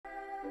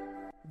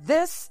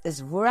This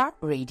is Wura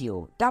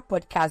Radio, that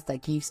podcast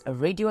that gives a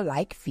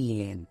radio-like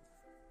feeling.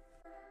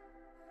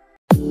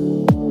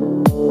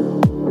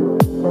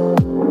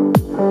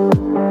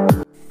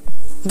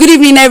 Good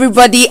evening,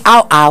 everybody.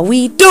 How are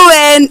we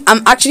doing?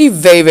 I'm actually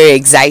very, very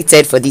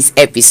excited for this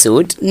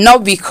episode.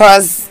 Not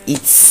because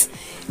it's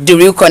The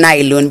Real Corner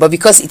alone, but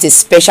because it's a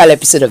special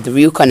episode of The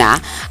Real Corner,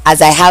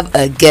 as I have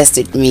a guest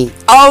with me.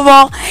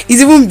 Oh,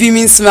 it's even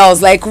beaming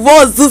smells like,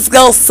 what's this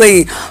girl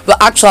saying?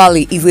 But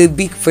actually, it's a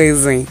big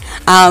person.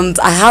 And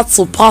I had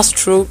to pass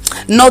through,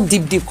 not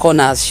deep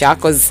corners,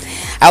 because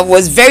I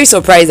was very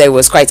surprised that it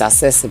was quite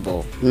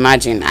accessible.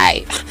 Imagine,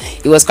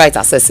 it was quite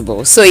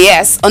accessible. So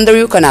yes, on The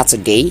Real Corner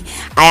today,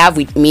 I have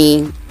with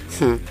me,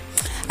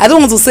 I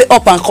don't want to say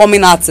up and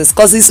coming artist,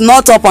 because it's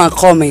not up and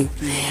coming.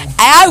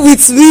 I have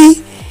with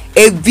me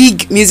a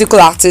big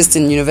musical artist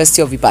in the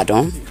University of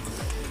Ibadan.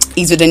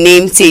 He's with the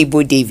name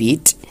Teibo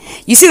David.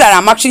 You see that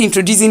I'm actually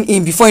introducing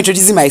him before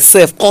introducing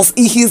myself, because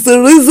he is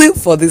the reason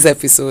for this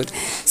episode.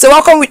 So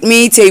welcome with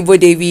me, Teibo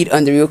David,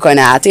 on The Real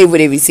Corner. Teibo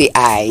David, say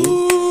hi.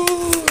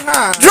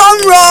 Drum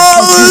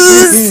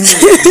rolls!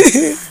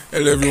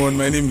 Hello everyone,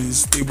 my name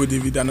is Teibo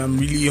David and I'm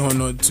really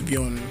honored to be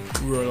on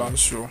Wura's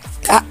show.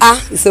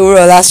 It's a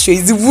Wura's show.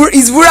 It's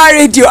Wura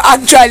Radio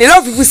actually. A lot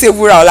of people say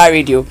Wura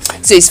Radio,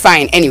 so it's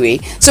fine. Anyway,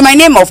 so my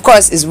name of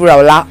course is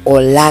Wura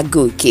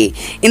Olagoke.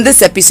 In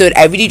this episode,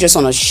 I really just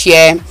want to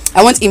share.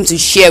 I want him to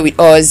share with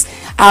us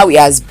how he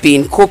has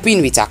been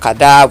coping with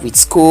Akada, with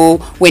school,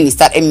 when he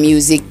started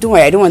music. Don't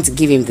worry, I don't want to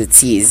give him the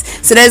tease.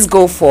 So let's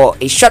go for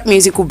a short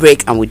musical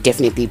break and we'll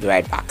definitely be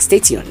right back. Stay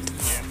tuned.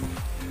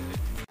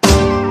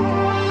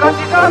 Cause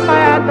you got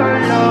my heart on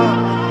love.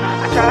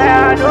 I try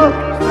hard to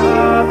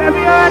stop.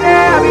 Every other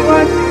day I be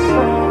wanting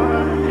more.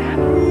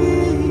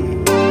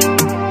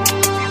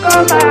 You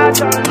got my heart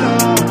on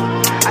love.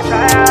 I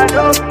try hard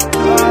to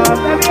stop.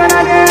 Every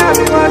other day I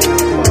be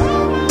wanting more.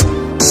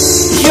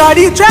 You're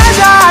the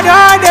treasure I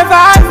don't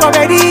divide for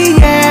many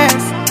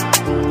years.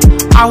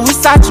 I will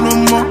search no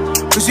more,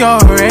 cause you're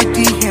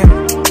already here.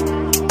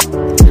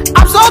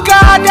 I'm so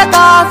glad that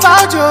I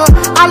found you.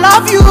 I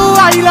love you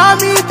and you love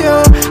me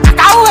too. I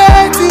can't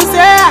wait to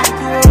say I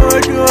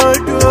do.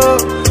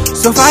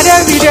 So far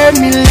they be them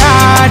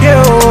milade,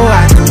 oh,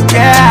 I do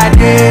care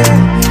they.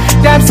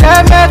 Them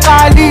say make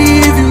I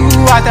leave you,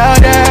 I tell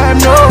them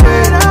no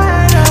way.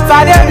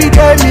 Far they be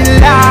them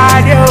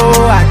milade,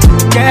 oh, I do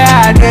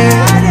care they.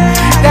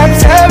 Them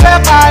say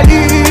make I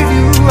leave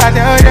you, I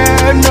tell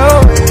them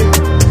no way.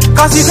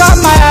 Cause you got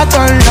my heart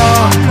on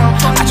love.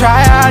 I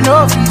try and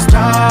no free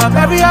stop.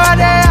 Every other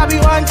day I be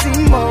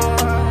wanting more.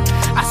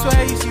 I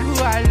swear it's you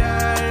I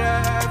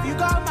love. You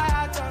got my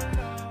heart on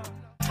love.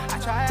 I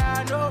try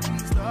and no free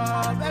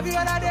stop. Every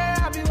other day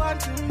I be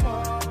wanting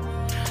more.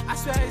 I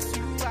swear it's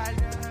you I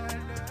love.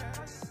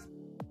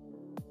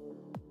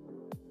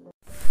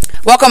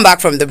 Welcome back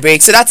from the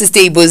break. So that is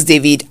Teibo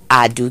David.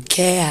 Aduke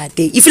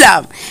Ade. If you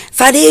love,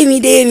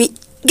 Fademi.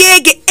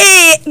 Gege.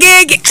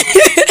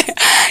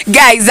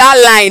 Guys, that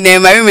line,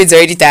 my roommate's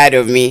already tired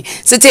of me.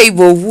 So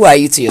Teibo, who are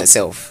you to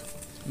yourself?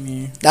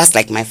 Me. That's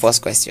like my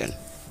first question.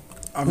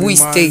 Who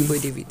is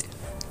Teibo David?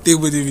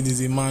 Teibo David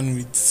is a man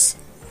with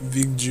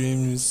big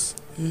dreams,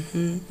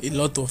 a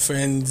lot of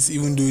friends,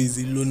 even though he's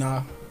a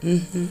loner.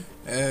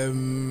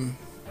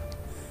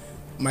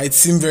 Might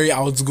seem very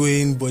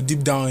outgoing, but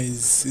deep down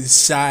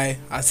is shy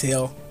as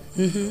hell.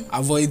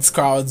 Avoids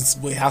crowds,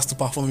 but he has to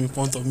perform in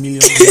front of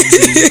millions.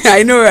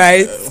 I know,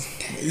 right?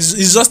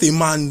 He's just a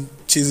man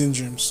chasing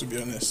dreams, to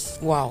be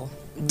honest. Wow.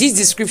 This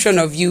description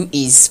of you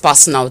is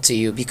personal to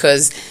you,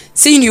 because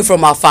seeing you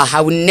from afar,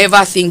 I would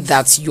never think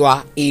that you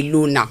are a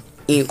loner,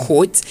 in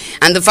quote.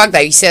 And the fact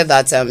that you said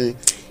that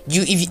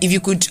if you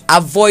could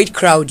avoid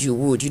crowd, you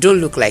would. You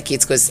don't look like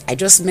it, because I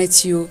just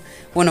met you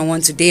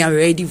one-on-one today and we're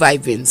already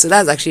vibing. So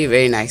that's actually a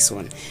very nice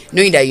one.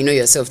 Knowing that you know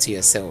yourself to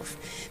yourself.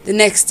 The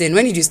next thing,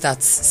 when did you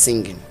start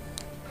singing?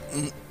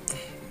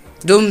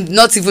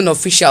 Not even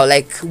official.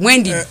 Like,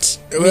 when did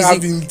well,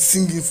 I've been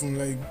singing from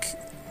like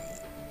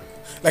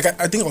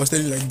I think I was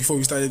telling you, like, before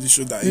we started the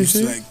show, that I used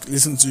to like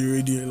listen to the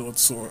radio a lot.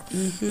 So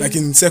like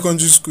in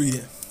secondary school,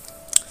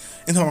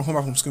 anytime I come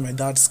back from school, my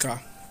dad's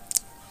car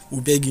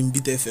will beg him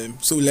Beat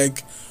FM. So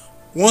like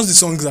once the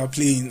songs are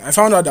playing, I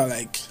found out that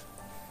like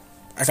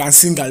I can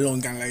sing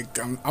along, and like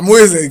I'm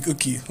always like,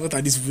 okay, what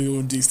are these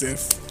people doing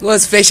stuff?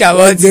 What's special?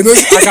 Like, I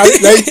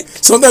can, like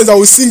sometimes I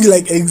will sing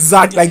like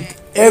exact, like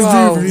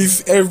every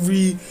riff,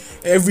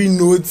 every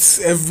note,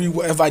 every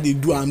whatever they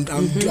do, I'm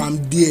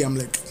there. I'm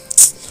like,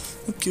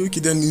 okay.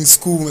 Then in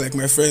school, like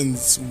my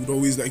friends would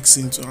always like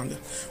sing to, and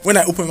when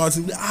I open my mouth,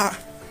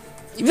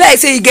 you like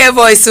say you get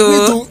voice,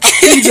 so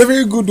it's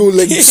very good though.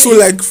 Like so,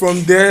 like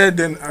from there,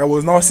 then I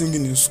was now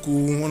singing in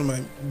school. One of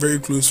my very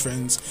close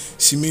friends,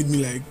 she made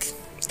me like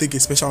take a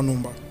special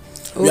number.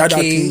 We had that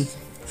thing,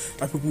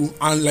 like people,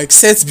 and like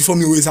sets before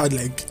me always had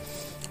like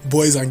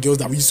boys and girls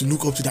that we used to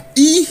look up to. That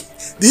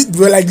they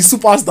were like the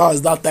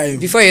superstars that time.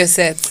 Before your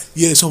set,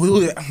 yeah. So we were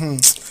like, I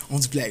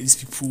want to be like these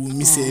people.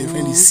 Me say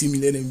when they see me,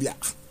 let them be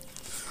like.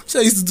 So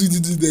I used to do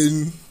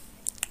then.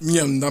 me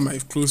and that my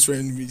close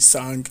friend, we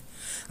sang,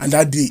 and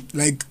that day,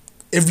 like,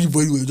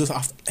 everybody was just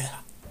after,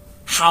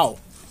 how?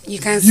 You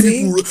can You see.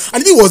 people wrote,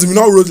 and it was, we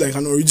now wrote like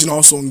an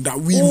original song that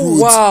we wrote.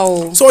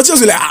 Wow. So it's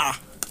just like,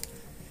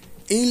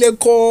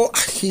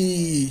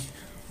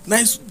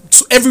 nice.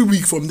 So every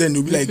week from then,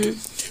 they'll be like,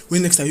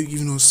 when next are you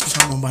giving us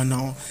special number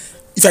now?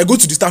 If I go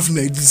to the staff room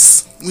like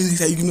this, when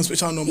next are you giving us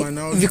special number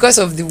now? Because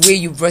of the way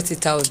you brought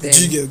it out there.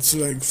 Do you get? So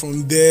like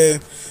from there,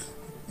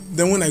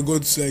 then when I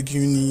got to like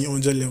uni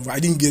 100 level, I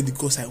didn't get the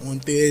course I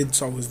wanted,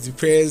 so I was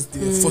depressed.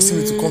 They were forcing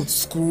me to come to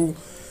school.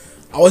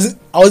 I wasn't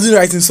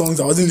writing songs.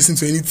 I wasn't listening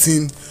to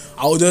anything.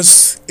 I was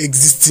just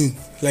existing.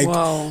 Like,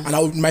 wow.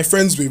 And my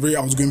friends were very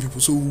outgoing people.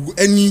 So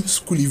any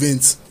school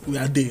event, we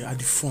are there at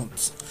the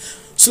front.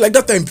 So like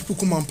that time, people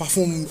come and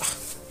perform.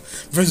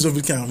 Friends of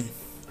looking at me.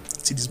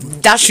 See this boy.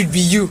 That should be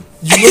you.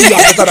 You know you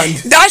are better than me.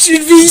 That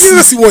should be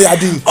you. See what you are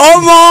doing.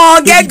 Oh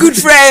my, get good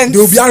friends. They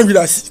will be angry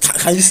that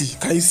can you see?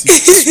 Can you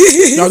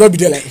see? Now they'll be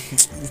there like Kevin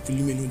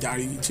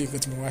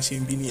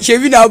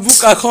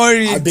Abuka I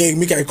can't beg,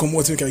 make I come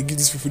out, make I give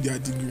these people their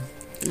degree.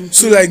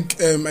 So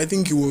like I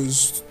think it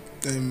was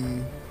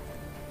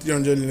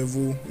 300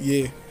 level,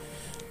 yeah.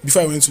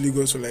 Before I went to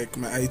Lagos for like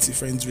my IT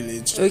friends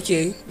village.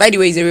 Okay. By the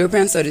way, he's a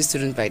European studies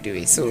student, by the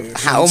way. So Yeah,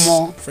 how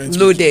more French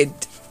loaded.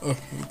 Oh,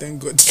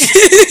 thank God.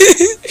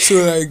 So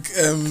like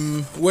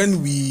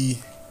when we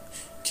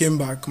came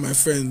back, my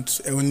friend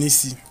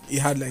Ewanisi, he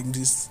had like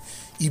this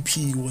EP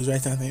he was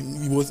writing at the time.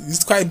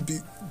 It's quite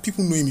big.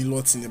 People know him a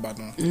lot in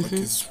Ibadan. Like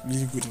he's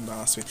really good in that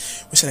aspect.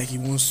 But like he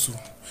wants to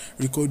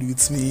record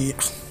with me. I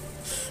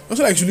was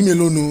like, should leave me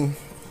alone. No.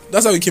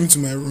 That's how he came to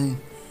my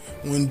room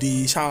one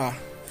day. Shower.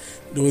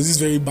 There was this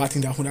very bad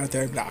thing that happened that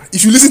time. Like,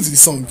 if you listen to the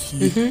song,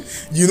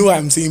 you know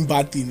I'm saying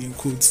bad thing in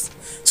quotes.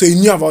 So he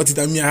knew about it,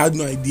 and me, I had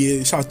no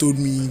idea. Shah told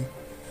me.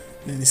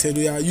 Then he said,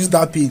 "Oh yeah, use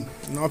that pin."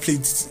 Now I played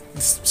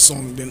this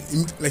song. Then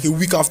like a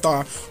week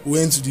after, we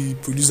went to the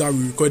producer.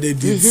 We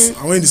recorded it.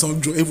 And when the song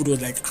dropped, everybody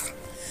was like,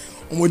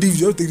 "Oh, David,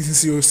 you have to take this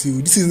seriously.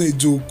 This isn't a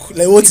joke.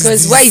 Like, what is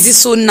Because this? why is it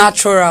so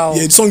natural?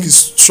 Yeah, the song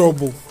is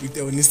trouble with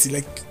the honesty.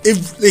 Like,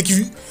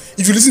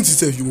 if you listen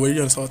to it, you already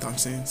understand what I'm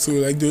saying. So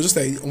like they were just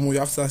like, you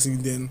have to start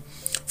singing. Then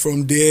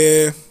from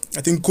there,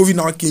 I think COVID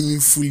now came in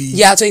fully.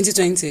 Yeah,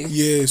 2020.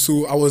 Yeah,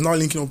 so I was now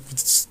linking up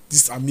with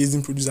this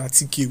amazing producer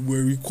TK.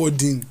 We're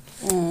recording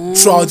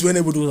throughout when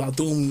everybody was at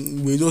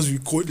home. We just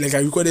record. Like I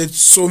recorded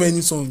so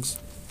many songs.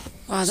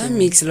 Wow, that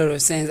makes a lot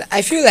of sense.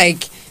 I feel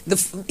like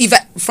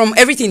from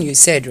everything you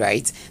said,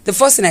 right, the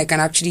first thing I can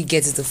actually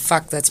get is the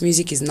fact that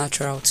music is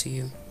natural to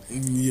you.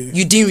 Yeah,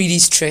 You didn't really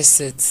stress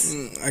it.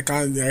 I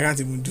can't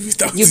even do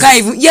it. You can't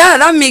even. Yeah,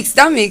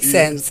 that makes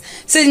sense.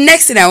 So the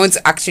next thing I want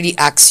to actually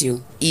ask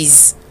you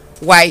is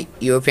why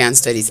European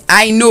studies?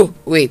 I know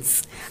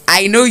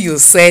you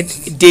said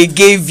they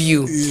gave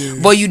you,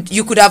 but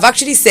you could have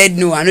actually said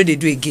no. I know they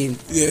do again.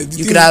 Yeah,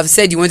 you could have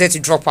said you wanted to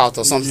drop out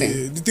or something.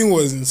 Yeah, the thing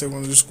was in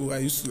secondary school, I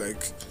used to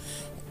like.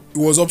 It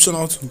was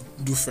optional to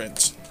do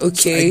French.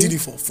 Okay. So I did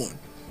it for fun.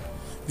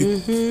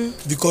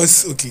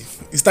 Because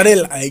it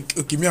started like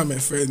me and my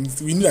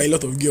friends, we knew that a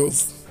lot of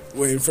girls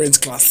were in French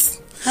class.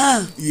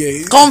 Huh.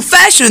 Yeah.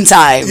 Confession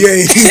time. Yeah,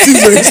 it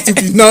seems very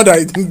stupid now that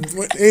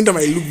anytime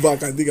I look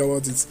back and think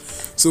about it.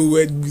 So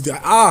when we there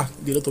are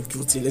a lot of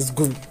girls here, let's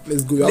go. You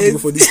have to go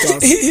for this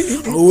class.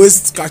 I'm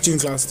always catching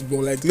class, but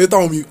like later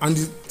on, and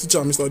the teacher,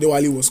 Mr.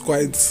 Odewale, was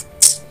quite.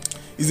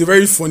 He's a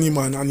very funny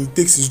man, and he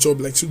takes his job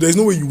like so. There's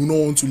no way you will not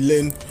want to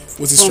learn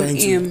what he's trying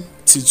to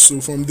teach. So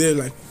from there,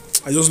 like.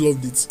 I just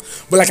loved it,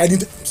 but like I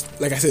didn't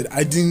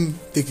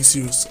take it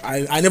serious.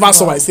 I never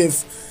saw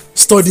myself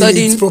studying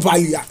it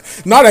properly.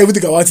 Now that I even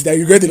think about it, I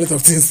regret a lot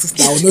of things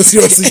that I was not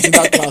serious in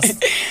that class.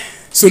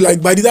 So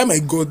like by the time I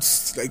got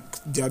like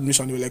the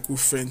admission, they were like, "Oh,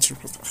 French."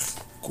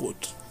 God,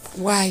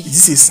 why?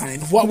 Is this a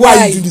sign? Why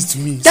are you doing this to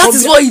me? That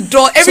is what you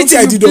do.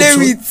 Everything you play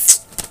with.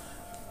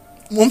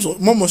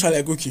 Mom was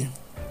like, "Okay,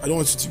 I don't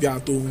want you to be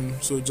at home,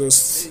 so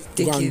just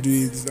go and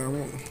do it."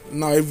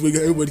 Now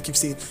everybody keeps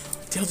saying.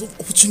 There are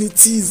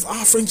opportunities.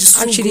 French is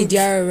so actually good.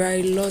 there are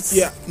a lot.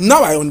 Yeah,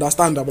 now I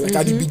understand that, but like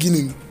at the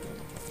beginning,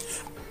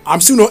 I'm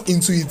still not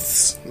into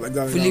it like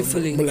that.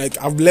 Fully. But like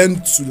I've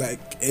learned to like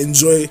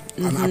enjoy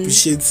and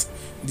appreciate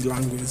the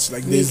language.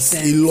 Like there's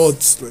a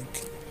lot,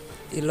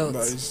 a lot.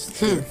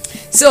 Yeah.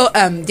 So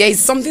there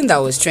is something that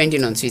was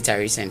trending on Twitter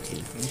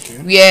recently,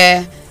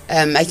 where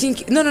I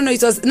think it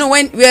was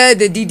where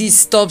the DD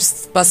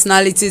stops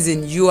personalities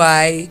in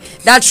UI,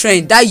 that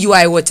trend, that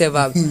UI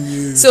whatever.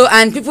 So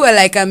and people were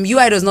like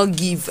UI does not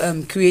give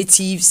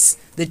creatives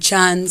the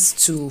chance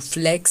to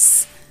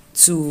flex,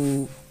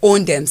 to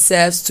own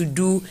themselves, to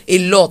do a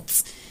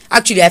lot.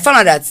 Actually, I found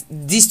out that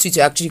these tweets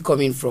are actually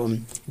coming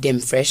from them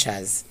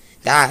freshers.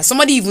 That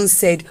somebody even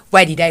said,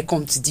 "Why did I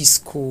come to this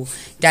school?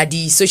 That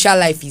the social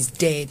life is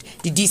dead,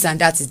 the this and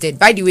that is dead."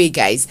 By the way,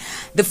 guys,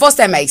 the first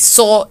time I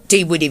saw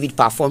Teibo David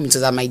perform, it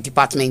was at my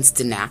department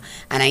dinner,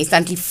 and I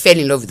instantly fell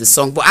in love with the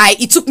song. But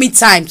it took me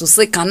time to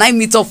say, "Can I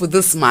meet up with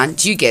this man?"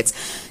 Do you get?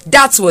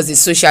 that was a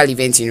social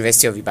event in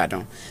University of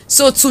Ibadan.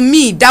 So to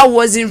me, that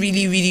wasn't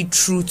really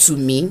true to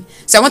me.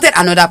 So I wanted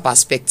another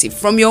perspective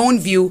from your own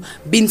view,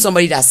 being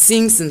somebody that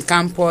sings in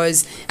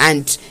campus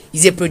and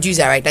is a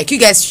producer, right? Like you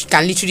guys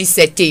can literally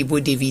search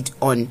Teibo David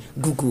on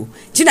Google.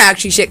 Do you know I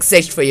actually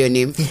searched for your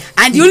name?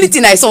 And the only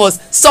thing I saw was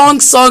song.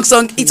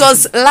 It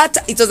was at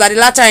the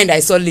latter end I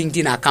saw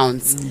LinkedIn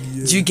accounts.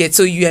 Yeah. Do you get?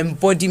 So you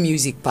embody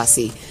music per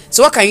se.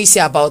 So what can you say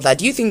about that?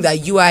 Do you think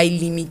that UI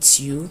limits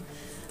you?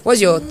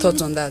 What's your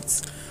thought on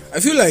that? I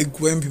feel like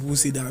when people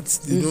say that,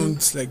 they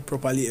don't like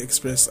properly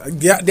express.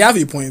 They have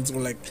a point, or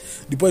like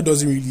the point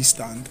doesn't really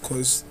stand,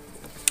 because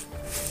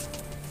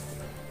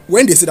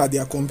when they say that they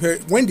are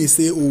when they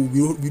say,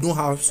 oh, we don't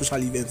have social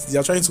events, they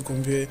are trying to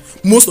compare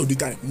most of the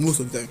time.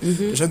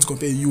 They're trying to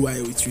compare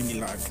UI with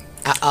Unilag.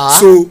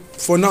 So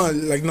for now,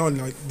 like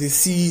they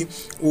see,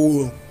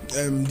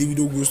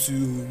 Davido goes to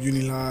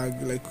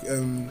Unilag, like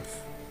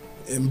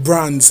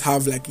brands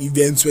have like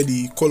events where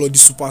they call all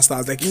these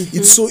superstars. Like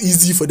it's so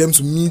easy for them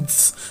to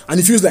meet, and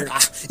it feels like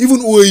even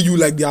OAU,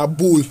 like they are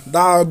bold.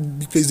 That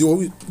because it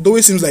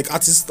always seems like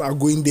artists are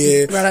going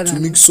there to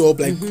mix up,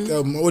 like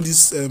all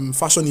these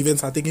fashion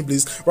events are taking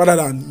place rather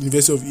than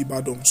University of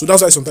Ibadan. So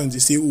that's why sometimes they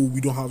say, oh, we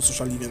don't have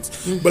social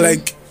events. But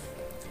like,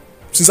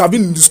 since I've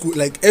been in this school,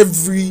 like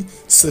every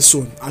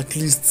session at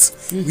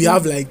least we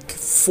have like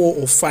 4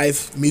 or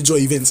 5 major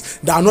events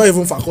that are not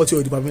even faculty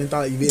or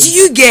departmental events. Do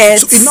you get?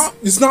 So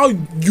it's now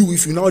you,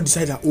 if you now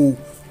decide that, oh,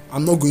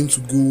 I'm not going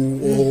to go,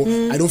 or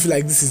I don't feel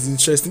like this is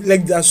interesting.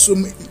 Like there's so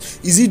many.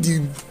 Is it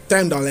the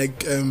time that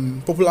like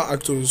popular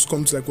actors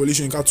come to like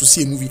Coalition to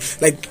see a movie?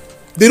 Like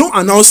they don't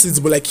announce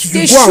it, but like if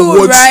you go and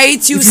watch,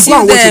 right? You see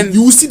them.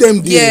 You will see them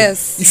there.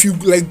 Yes. If you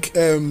like,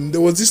 there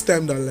was this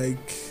time that like,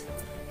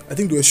 I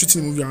think they were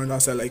shooting a movie around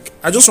that side. Like,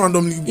 I just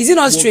randomly. Is it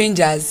not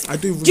Strangers? I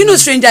don't even. Do you know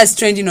Strangers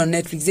trending on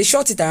Netflix? They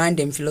shot it around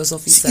them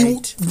philosophy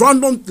side.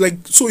 Random, like,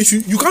 so if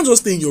you can't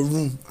just stay in your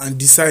room and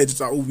decide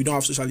that, oh, we don't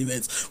have social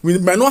events. We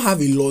might not have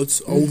a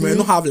lot, or we might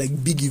not have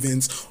like big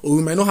events, or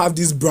we might not have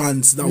these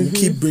brands that will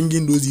keep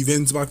bringing those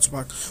events back to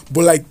back.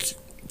 But like,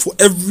 for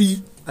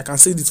every, I can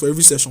say this, for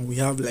every session, we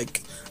have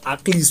like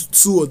at least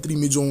 2 or 3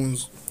 major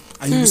ones,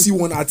 and you see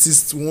one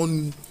artist,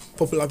 one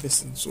popular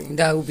person, so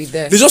that will be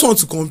there. They just want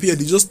to compare.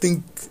 They just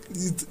think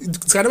it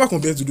can never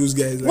compare to those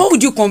guys. Like, what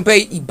would you compare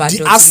Ibadan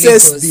the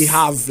access they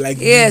have? Like,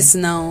 yes,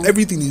 now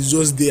everything is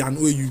just there, and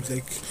you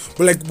like,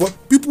 but like, what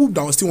people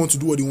that still want to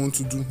do what they want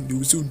to do, they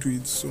will still do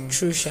it. So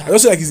true, sure. I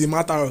also like it's a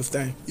matter of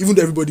time. Even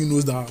though everybody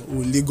knows that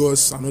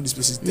Lagos and all these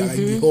places, they're like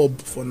the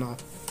hub for now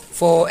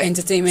for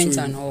entertainment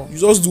so and all. You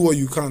just do what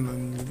you can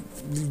and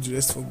leave the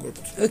rest for God.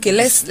 Okay,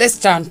 let's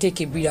try and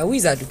take a breather. Who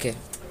is Aduke?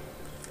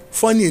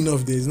 Funny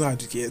enough, there is no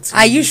Aduke.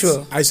 Are you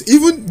sure?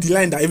 Even the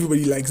line that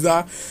everybody likes,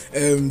 that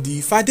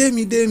the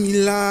Fademi de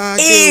Mila.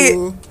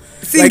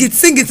 Sing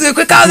it so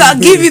quick. I'll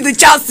give you the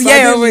chance to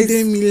hear your voice.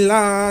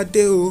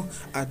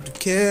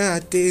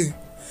 Aduke,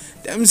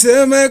 them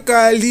say make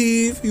I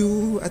leave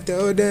you. I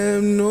tell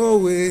them no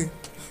way.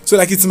 So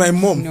like it's my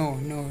mom. No.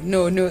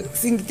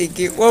 Sing it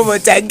again one more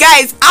time,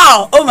 guys.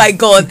 Oh my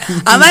God.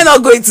 Am I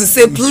not going to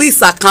say, please,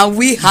 sir, can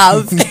we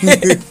have?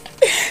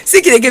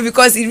 Sing it again,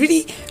 because it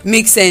really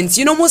makes sense.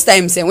 You know, most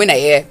times when I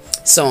hear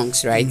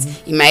songs, right,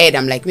 in my head,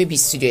 I'm like, maybe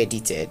studio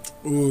edited.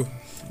 Oh.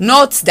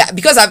 Not that,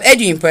 because I've heard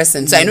you in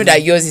person, so I know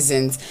that yours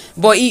isn't.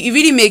 But it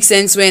really makes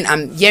sense when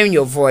I'm hearing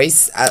your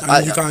voice, and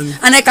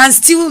I can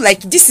still,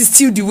 like, this is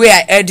still the way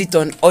I heard it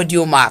on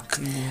Audio Mark,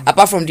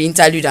 apart from the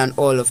interlude and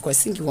all. Of course,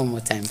 sing it one more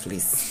time,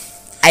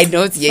 please. I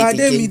don't hear it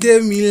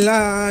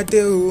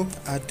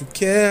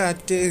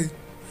again.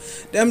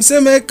 Them say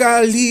make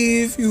I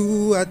leave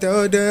you, I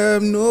tell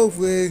them no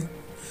way.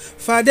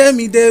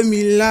 Fademi de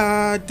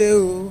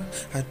milade,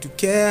 I do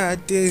care.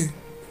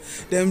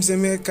 Them say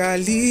make I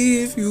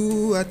leave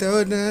you, I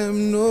tell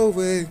them no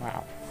way.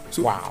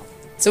 Wow.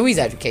 So who is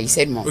Aduke? You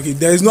said mom. Okay,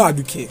 there is no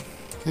Aduke.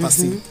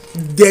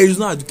 There is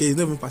no Aduke. It's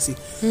not even passé.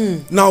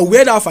 Now,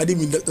 where that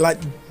Fademi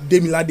de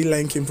milade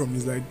line came from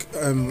is like,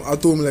 I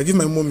told me, like, if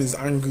my mom is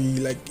angry,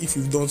 like if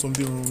you've done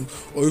something wrong,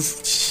 or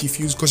if she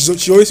feels, because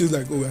she always feels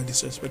like, oh, we are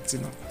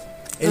disrespecting her.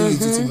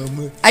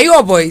 Are you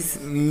all boys?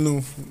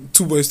 No,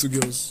 2 boys, 2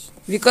 girls.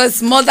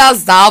 Because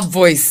mothers that have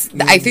boys,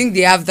 I think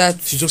they have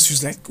that. She just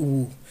feels like,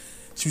 oh,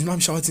 she will not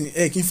be shouting,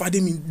 hey, can you find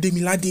me de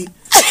milade?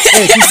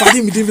 Hey, can you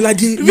find me de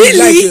milade?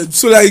 Really?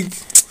 Like,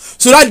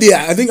 so that day,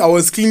 I think I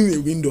was cleaning a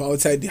window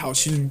outside the house.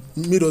 She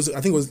made us, I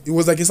think it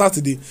was like a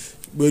Saturday.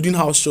 We were doing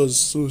house chores,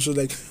 so she was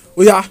like,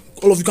 oh yeah,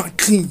 all of you can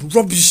clean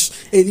rubbish.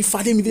 Hey, if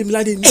I didn't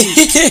milade.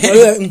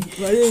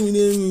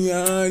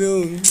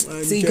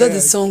 So you got the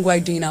song while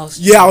doing house?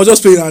 Yeah, I was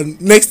just playing,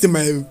 and next thing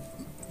my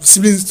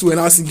siblings too, and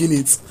I was singing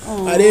it.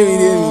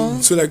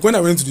 So like when I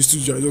went to the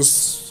studio, I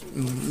just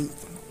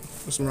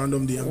some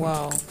random day.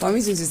 Wow,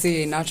 permission to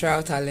say a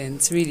natural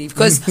talent, really,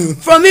 because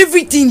from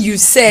everything you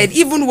said,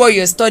 even what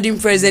you're studying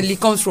presently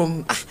comes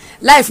from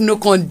life. No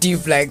con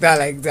deep like that,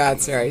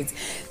 right?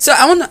 So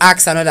I want to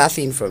ask another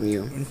thing from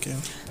you. Okay.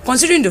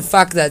 Considering the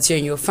fact that you're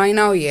in your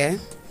final year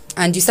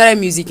And you started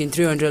music in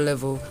 300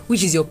 level,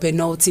 which is your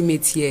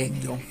penultimate year.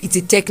 Yeah. It's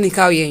a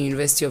technical year in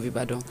University of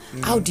Ibadan.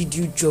 How did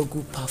you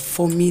juggle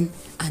performing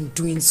and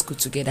doing school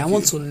together? I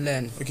want to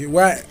learn. Okay,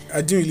 why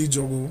I didn't really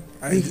juggle.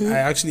 I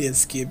actually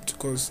escaped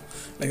because,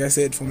 like I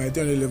said, for my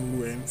 300 level, we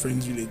were in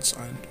Friends Village,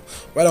 and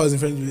while I was in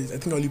Friends Village, I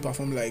think I only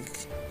performed like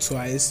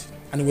twice,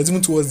 and it was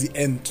even towards the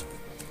end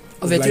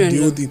of like the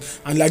whole thing,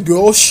 and like they were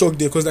all shocked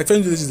there because like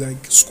Friends Village is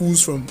like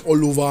schools from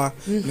all over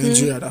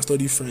Nigeria that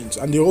study French,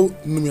 and they all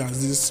knew me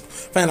as this.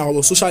 Fine, I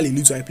was socially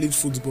elite, so I played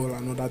football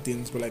and other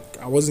things, but like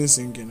I wasn't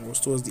singing. It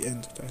was towards the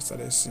end that I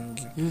started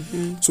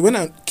singing. So when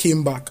I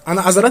came back, and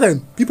as at that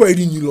time, people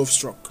already knew Love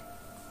Struck.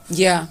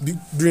 Yeah.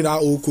 During that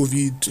whole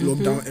COVID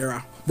lockdown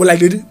era, but like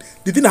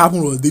the thing that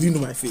happened was they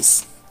didn't know my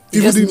face. They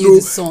People just didn't knew know.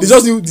 the song. They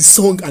just knew the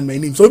song and my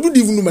name. So people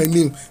didn't even know my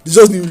name. They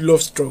just knew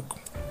Love Struck.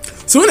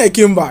 So when I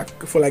came back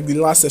for like the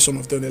last session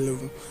of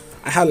 10-11,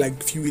 I had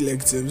like few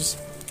electives.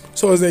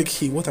 So I was like,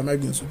 hey, what am I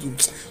going to do?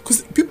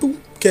 Because people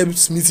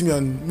kept meeting me,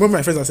 and one of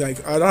my friends was like,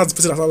 that's the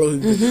person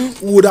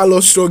that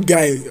Love Struck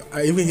guy.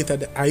 I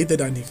hated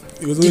that name.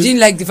 It was You didn't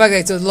like the fact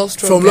that it was Love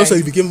Struck from guy? Love Struck,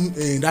 he became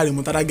that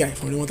Montada guy.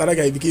 From the Montada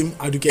guy, he became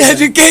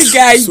Educate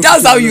guy. So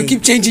That's how you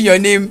keep changing your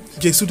name.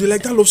 Okay, so they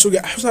like that Love Struck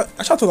guy.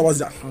 I thought about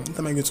that. What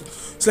am I going to?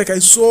 It's like I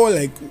saw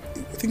like,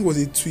 I think it was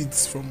a tweet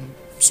from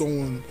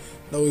someone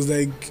that was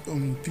like,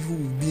 people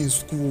will be in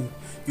school.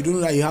 You don't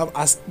know that you have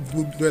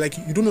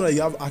you don't know that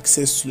you have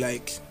access to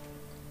like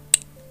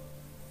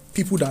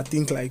people that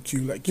think like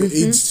you, like your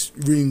age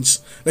range.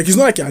 Like it's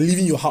not like you're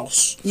leaving your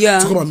house to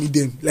come and meet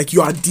them. Like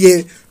you are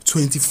there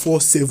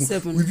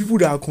 24/7 with people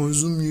that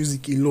consume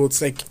music a lot.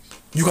 Like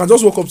you can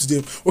just walk up to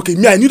them. Okay,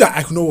 me, I knew that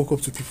I could not walk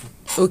up to people.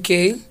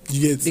 Okay.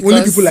 You get Because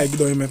only people like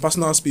that in my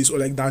personal space, or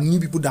like that new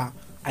people that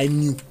I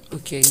knew.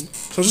 Okay. So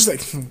I was just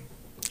like,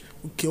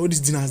 okay, all these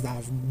dinners that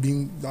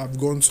I've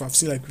gone to, I've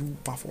seen like people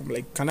perform.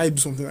 Like, can I do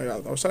something like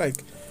that? I was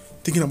like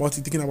thinking about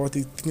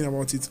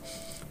it.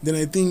 Then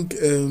I think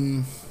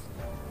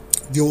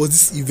there was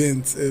this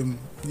event,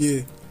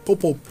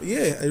 pop-up.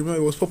 Yeah, I remember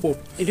it was pop-up.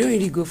 You don't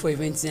really go for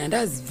events now.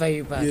 That's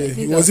very bad.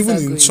 Yeah, it was even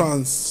in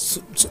trance.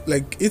 So,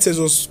 like, it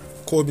just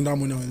called me that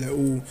morning. I was like,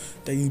 oh,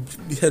 that he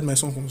heard my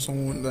song from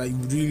someone that he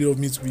would really love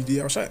me to be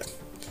there. I was like,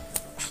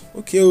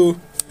 okay, oh.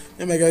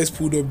 And my guys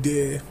pulled up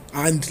there,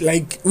 and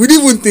like we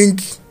didn't even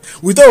think.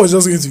 We thought it was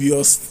just going to be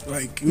us.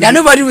 Like that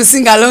nobody will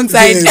sing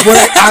alongside. Yeah,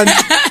 but and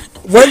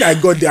when I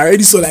got there, I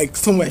already saw like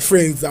some of my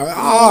friends.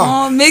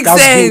 That, makes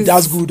that's sense. Good,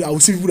 that's good. I will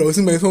see people that will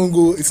sing my song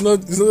go. It's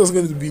not just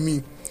going to be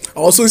me. I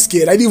was so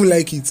scared. I didn't even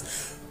like it.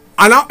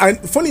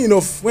 And funny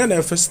enough, when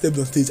I first stepped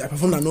on stage, I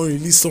performed an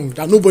unreleased song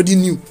that nobody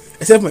knew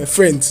except my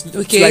friends.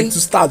 Okay. To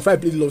start, before I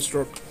played Love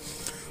Struck.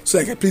 So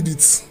like I played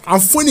it.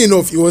 And funny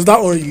enough, it was that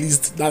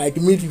unreleased that like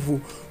made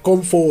people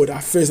come forward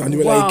at first, and they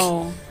were like,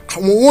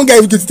 one guy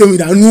could tell me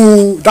that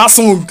no, that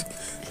song.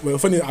 Well,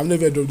 funny, I've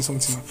never dropped this song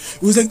till now.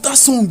 It was like, that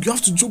song, you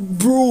have to joke,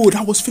 bro.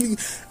 That was feeling.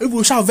 I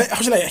was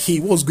like, hey,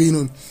 what's going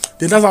on?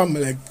 Then that's how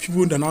like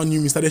people that now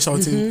knew me started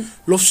shouting,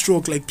 Love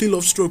Struck, like play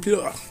Love Struck, play.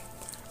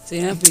 So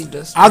you never played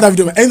Love Struck. I have that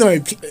video.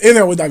 Anytime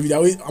I watch that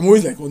video, I'm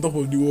always like on top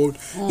of the world.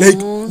 Like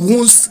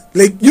once,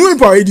 like you know,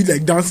 people already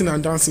like dancing,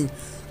 and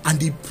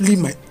they played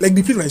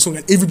my song,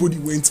 and everybody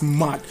went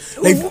mad.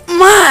 Like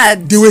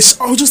mad. They were.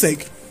 I was just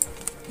like,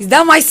 is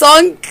that my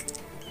song?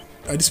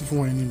 These people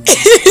want me.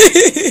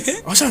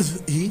 I was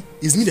shouting,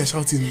 it's me that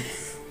shouting.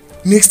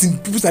 Next thing,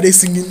 people started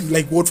singing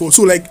like word for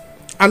so like,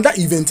 and that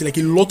event, like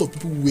a lot of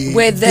people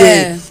were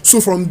there.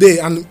 So from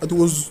there, and it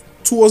was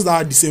towards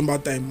that December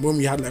time when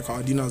we had like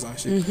our dinners and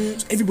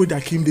shit. So everybody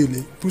that came there,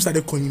 like, people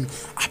started calling me,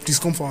 please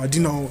come for our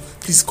dinner,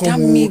 please come. That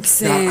makes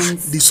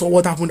sense. They saw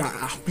what happened,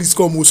 please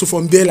come. So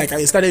from there, like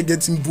I started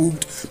getting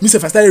booked.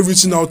 Myself, I started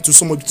reaching out to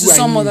some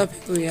other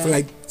people, yeah, for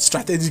like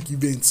strategic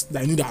events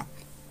that I knew that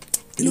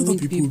a lot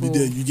of people will be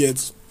there. You get.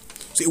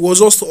 So it was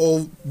just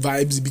all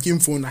vibes. It became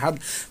fun. I had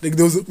like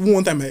there was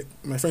one time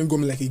my friend got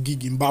me like a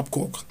gig in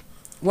Babcock.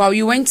 Wow,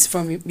 you went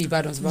from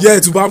Ibadan to Babcock? Yeah,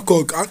 to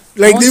Babcock.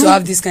 Like I want to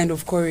have this kind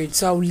of courage,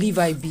 so I'll leave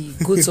IB,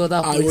 go to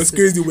other places. It was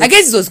crazy. I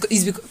guess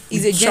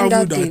it's a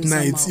gender thing. That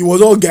night, somehow. it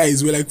was all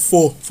guys. We were like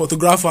 4: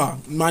 photographer,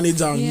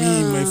 manager,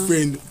 me, my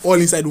friend, all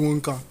inside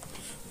one car.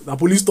 The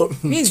police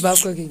stopped. Me is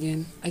Babcock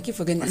again. I keep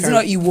forgetting. It's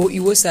not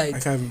Iwo side. I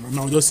can't remember.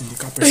 I was just in the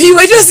car. You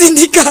were just in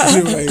the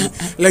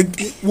car.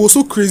 like it was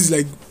so crazy.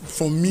 Like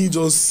from me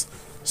just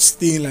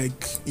staying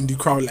like in the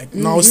crowd, like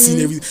now seeing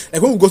everything.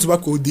 Like when we got to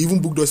Babcock, they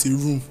even booked us a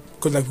room.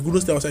 Because like we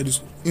couldn't stay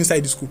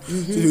inside the school. So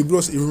they brought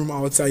us a room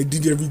outside,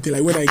 did everything.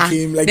 Like when I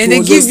came, like then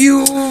they give you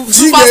like,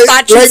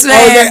 superstar treatment. I was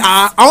like,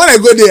 and when I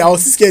got there, I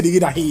was scared to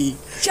get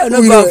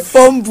that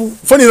fumble.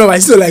 Funny enough, I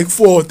saw like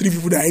 4 or 3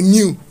 people that I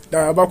knew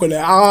that were back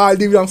like,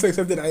 David, I'm so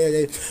accepted.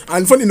 Yeah.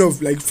 And funny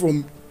enough, like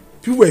from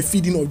people were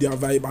feeding off their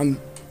vibe, and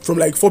from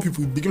like 4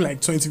 people, it became like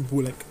 20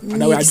 people, like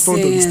and they were at the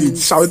front of the stage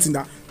shouting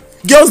that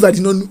girls that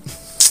did not know.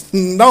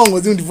 That one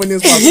was even the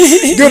funniest part.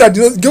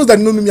 Girls that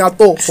did not know me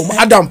at all, from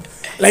Adam.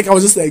 Like I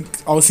was just like,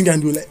 I was singing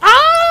and they were like,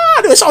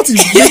 They were shouting.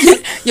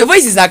 Your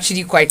voice is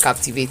actually quite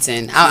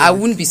captivating. I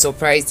wouldn't be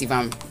surprised if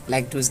I'm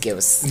like those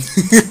girls.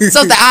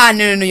 So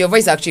no, your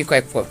voice is actually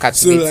quite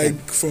captivating. So like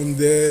from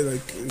there,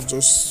 like it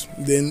just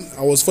then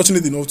I was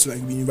fortunate enough to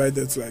like be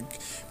invited to like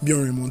be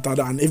on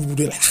Remontada, and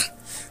everybody like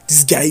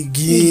this guy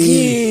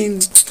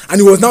again. And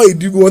it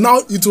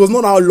was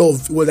not our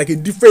love. It was like a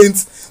different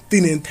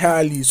thing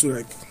entirely. So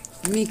like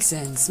makes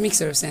sense. Makes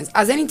sort of sense.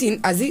 Has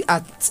it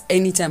at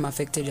any time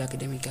affected you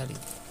academically?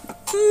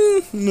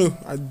 No,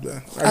 I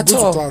go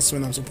to class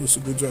when I'm supposed to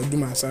go to. I do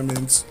my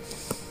assignments.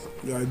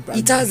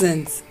 It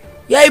hasn't.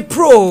 You're a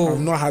pro.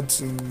 I've not had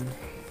to.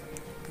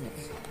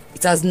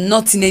 It has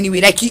not in any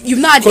way. Like you've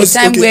not had a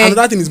time where.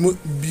 Another thing is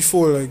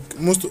before like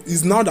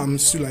is now that I'm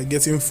still like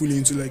getting fully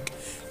into like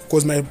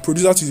because my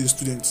producer is a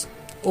student.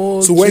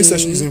 Okay. So when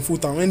session is in full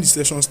time, when the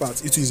session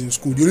starts, it is in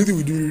school. The only thing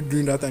we do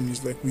during that time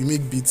is like we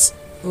make beats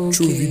through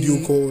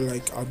video call.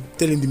 Like I'm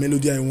telling the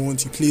melody I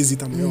want, he plays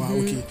it. I'm like,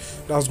 okay,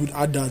 that's good.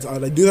 Add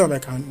that. Like the other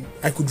time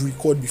I could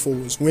record before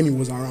was when he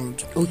was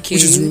around. Okay.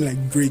 Which is during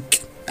like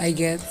break. I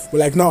get. But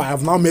like now I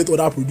have now met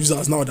other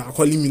producers now that are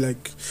calling me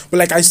like, but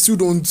like I still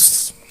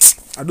don't.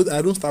 I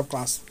don't start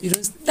class. You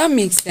don't. That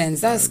makes sense.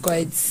 That's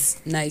quite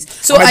nice.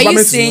 So are you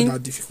saying? Not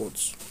that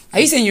difficult. Are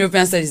you saying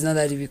European studies is not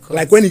that difficult?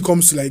 Like when it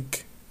comes to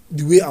like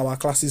the way our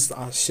classes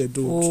are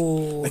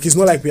scheduled, like it's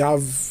not like we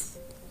have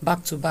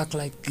back to back.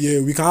 Like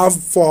we can have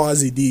 4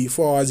 hours a day,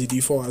 4 hours a day,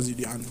 4 hours a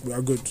day, and we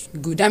are good.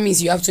 Good. That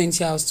means you have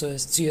 20 hours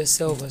to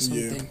yourself or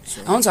something. Yeah,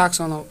 so. I want to ask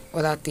one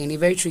other thing, a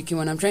very tricky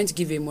one. I'm trying to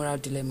give you a moral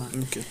dilemma.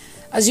 Okay.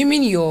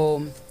 Assuming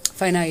your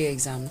final year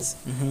exams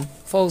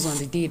falls on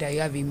the day that you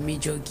have a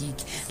major gig.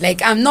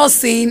 Like I'm not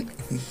saying,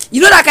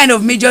 you know that kind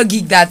of major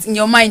gig that in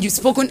your mind you've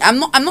spoken. I'm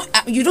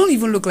not. You don't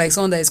even look like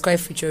someone that is quite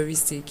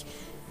futuristic.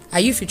 Are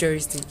you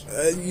futuristic?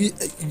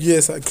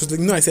 Yes, because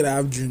I said I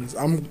have dreams.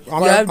 I'm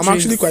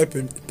actually quite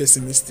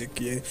pessimistic.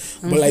 Yeah,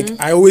 but like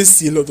I always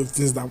see a lot of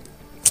things that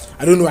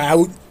I don't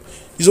know.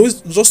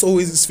 It's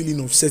always this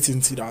feeling of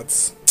certainty that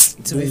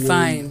to be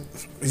fine.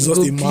 It's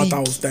just a matter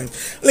of time.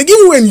 Like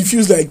even when it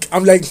feels like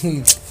I'm like,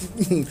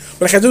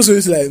 but like I just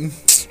always like,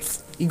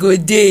 you go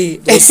day.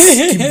 Just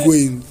keep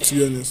going. To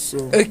be honest. So.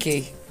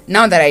 Okay.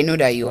 Now that I know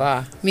that you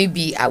are,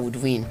 maybe I would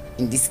win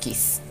in this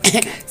case.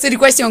 So the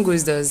question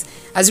goes thus: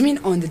 assuming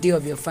on the day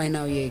of your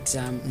final year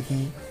exam,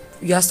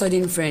 you are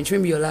studying French,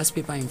 maybe your last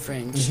paper in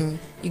French,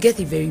 you get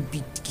a very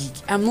big gig.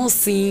 I'm not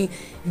saying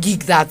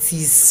gig that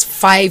is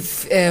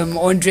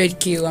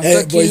 500K. I'm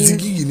talking. But it's a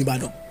gig in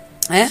Ibadan.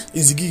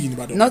 It's a gig in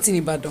Ibadan. Not in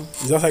Ibadan.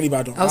 It's outside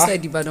Ibadan.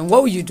 Outside Ibadan.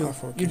 What will you do?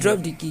 You drop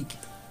the gig.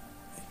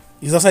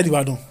 It's outside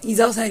Ibadan. It's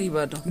outside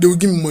Ibadan. They will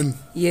give me money.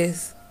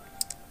 Yes.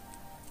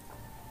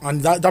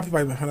 And that paper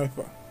is my final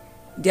paper.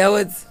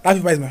 That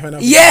paper is my final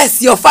paper.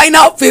 Yes, your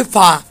final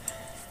paper.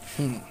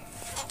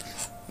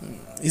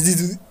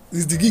 Is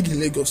the gig in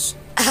Lagos?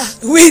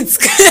 Wait.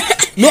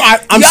 No,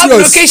 I'm you serious. Have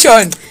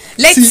location.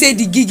 Let's say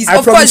the gig is.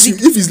 I promise you,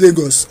 if it's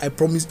Lagos, I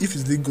promise. If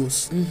it's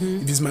Lagos,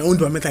 if it's my own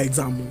environmental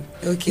exam,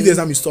 if the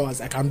exam is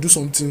stars, I can do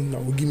something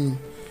that will give me.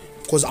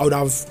 Because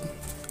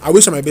I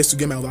wish my best to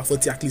get my over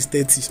 40, at least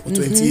 30 or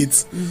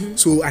 28.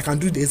 So I can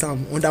do the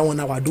exam under 1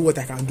 hour, do what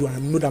I can do,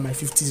 and know that my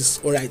 50 is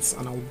alright,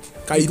 and I'll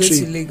carry train.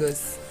 Go to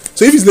Lagos.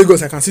 So if it's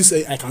Lagos, I can still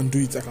say I can do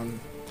it. I can.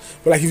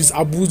 But like if it's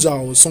Abuja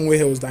or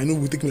somewhere else that I know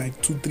will take me like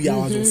 2-3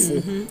 hours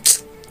or 4.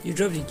 You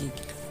drop the gig.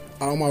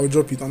 I will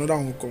drop it. Another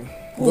one will come.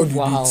 Oh, God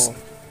will do it.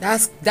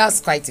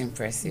 That's quite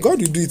impressive. God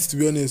will do it, to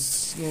be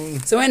honest.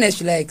 So when else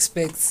should I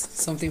expect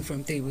something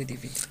from Teibo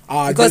David?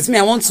 Because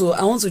I want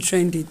to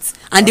trend it,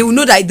 and they will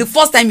know that the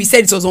first time you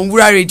said it was on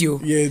Wura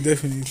Radio. Yeah,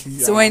 definitely.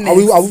 So when I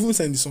will even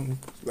send the song,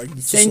 like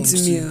the send to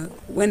me.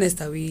 When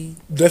else are we?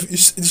 It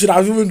should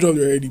have even dropped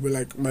already, but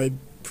like my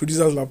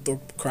producer's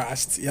laptop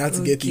crashed. He had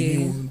to get a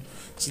new one.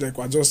 So like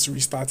we're just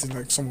restarting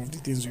like some of the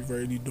things we've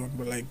already done,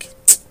 but like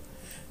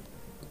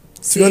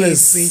to be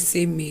honest,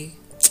 say me.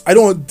 I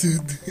don't want to.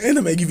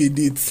 Anytime I give a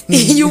date,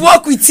 you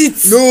work with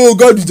it. No,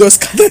 God will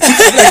just scatter it.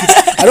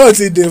 Like, I don't want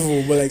to say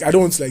devil, but like I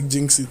don't want to like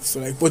jinx it. So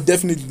like, but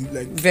definitely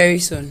like very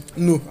soon.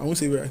 No, I won't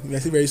say very. I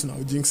say very soon.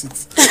 I'll jinx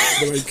it.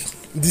 But like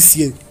this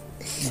year,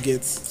 you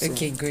get. So.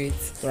 Okay, great.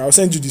 So I'll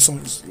send you the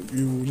songs.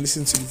 You will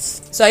listen to it.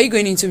 So are you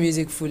going into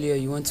music fully, or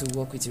you want to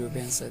work with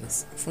European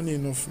studies? Funny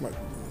enough,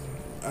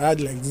 I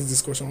had like this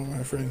discussion with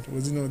my friend.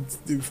 Was it not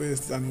the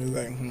first? And he was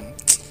like,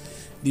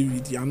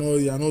 David, you're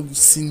not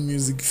seeing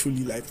music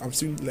fully. Like I'm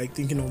still like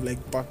thinking of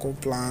like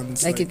backup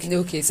plans, like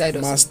side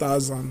of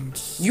masters,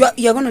 and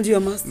you're gonna do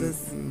your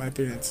masters. My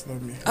parents,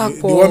 not me. They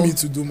want me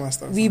to do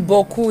masters. We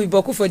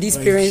boku for this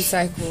like, parent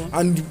cycle.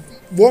 And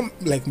what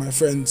like my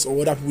friends or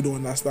other people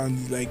don't understand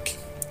is like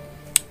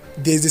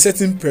there's a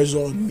certain pressure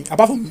on me.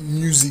 Apart from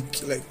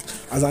music, like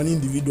as an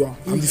individual,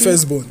 I'm the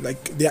firstborn.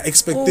 Like their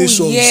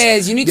expectations. Oh,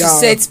 yes, you need to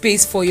set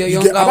space for your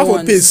younger ones. Apart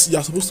from pace,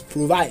 you're supposed to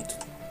provide.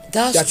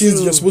 That's true.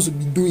 Things you're supposed to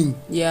be doing.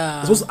 Yeah.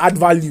 You're supposed to add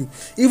value.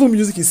 Even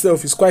music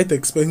itself is quite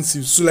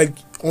expensive. So like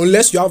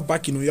unless you have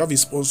backing or you have a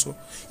sponsor,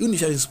 even if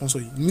you have a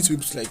sponsor, you need to be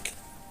able to like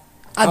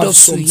add have up to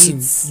something.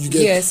 it. You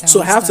get Yes,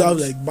 so I have to have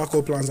understand. like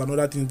backup plans and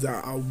other things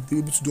that I'll be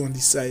able to do on the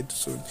side.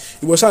 So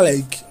it was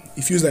like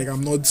it feels like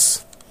I'm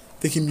not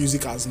taking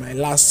music as my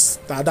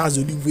last. That's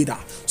the only way that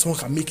someone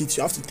can make it.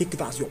 You have to take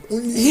it as your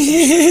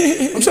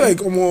only. I'm sure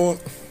like more.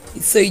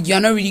 So you're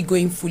not really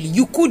going fully.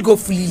 You could go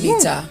fully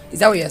later. Is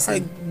that what you're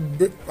saying?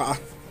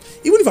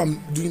 Even if I'm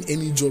doing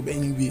any job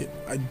anyway,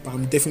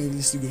 I'm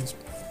definitely still going to.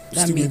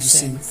 That Still going to makes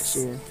sing. sense.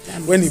 So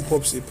That when makes it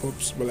pops, it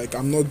pops. But like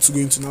I'm not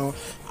going to now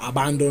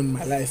abandon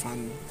my life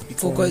and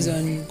Focus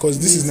on because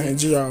this is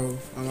music. Nigeria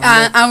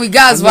And we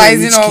guys I'm not a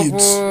rising rich up. kid.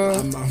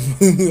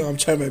 Oh. I'm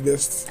trying my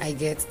best. I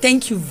get.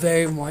 Thank you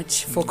very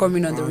much for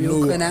coming on the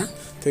Real Corner.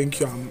 Thank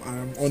you.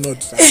 I'm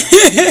honored.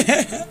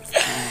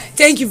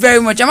 Thank you very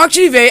much. I'm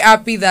actually very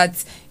happy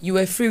that you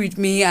were free with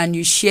me and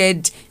you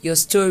shared your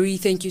story.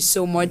 Thank you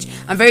so much.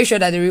 I'm very sure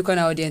that the Real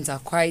Corner audience are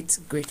quite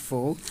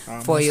grateful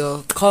for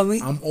your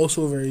coming. I'm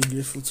also very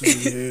grateful to be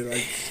here.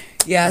 Like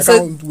Yeah, I so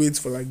can't wait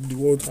for like the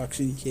world to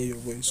actually hear your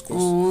voice.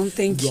 oh,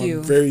 thank you. you.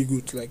 Are very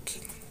good. Like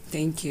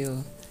Thank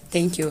you.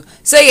 Thank you.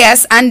 So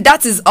yes, and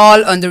that is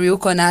all on the Real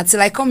Corner.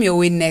 Till I come your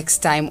way next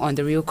time on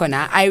the Real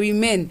Corner, I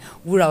remain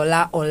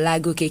Wuraola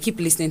Olagoke. Keep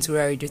listening to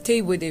Radio.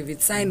 Teibo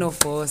David, sign off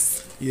for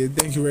us. yeah,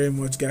 thank you very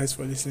much, guys,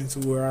 for listening to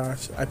Wura.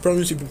 I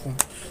promise you, people,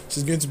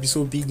 she's going to be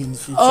so big in the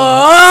future.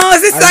 Oh,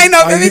 this sign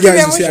off. And you Everything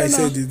guys will see I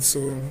emotional. said it,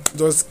 so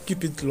just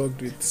keep it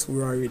logged with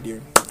Wura Radio.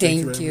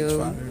 Thank very you. much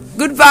for having me.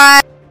 Goodbye.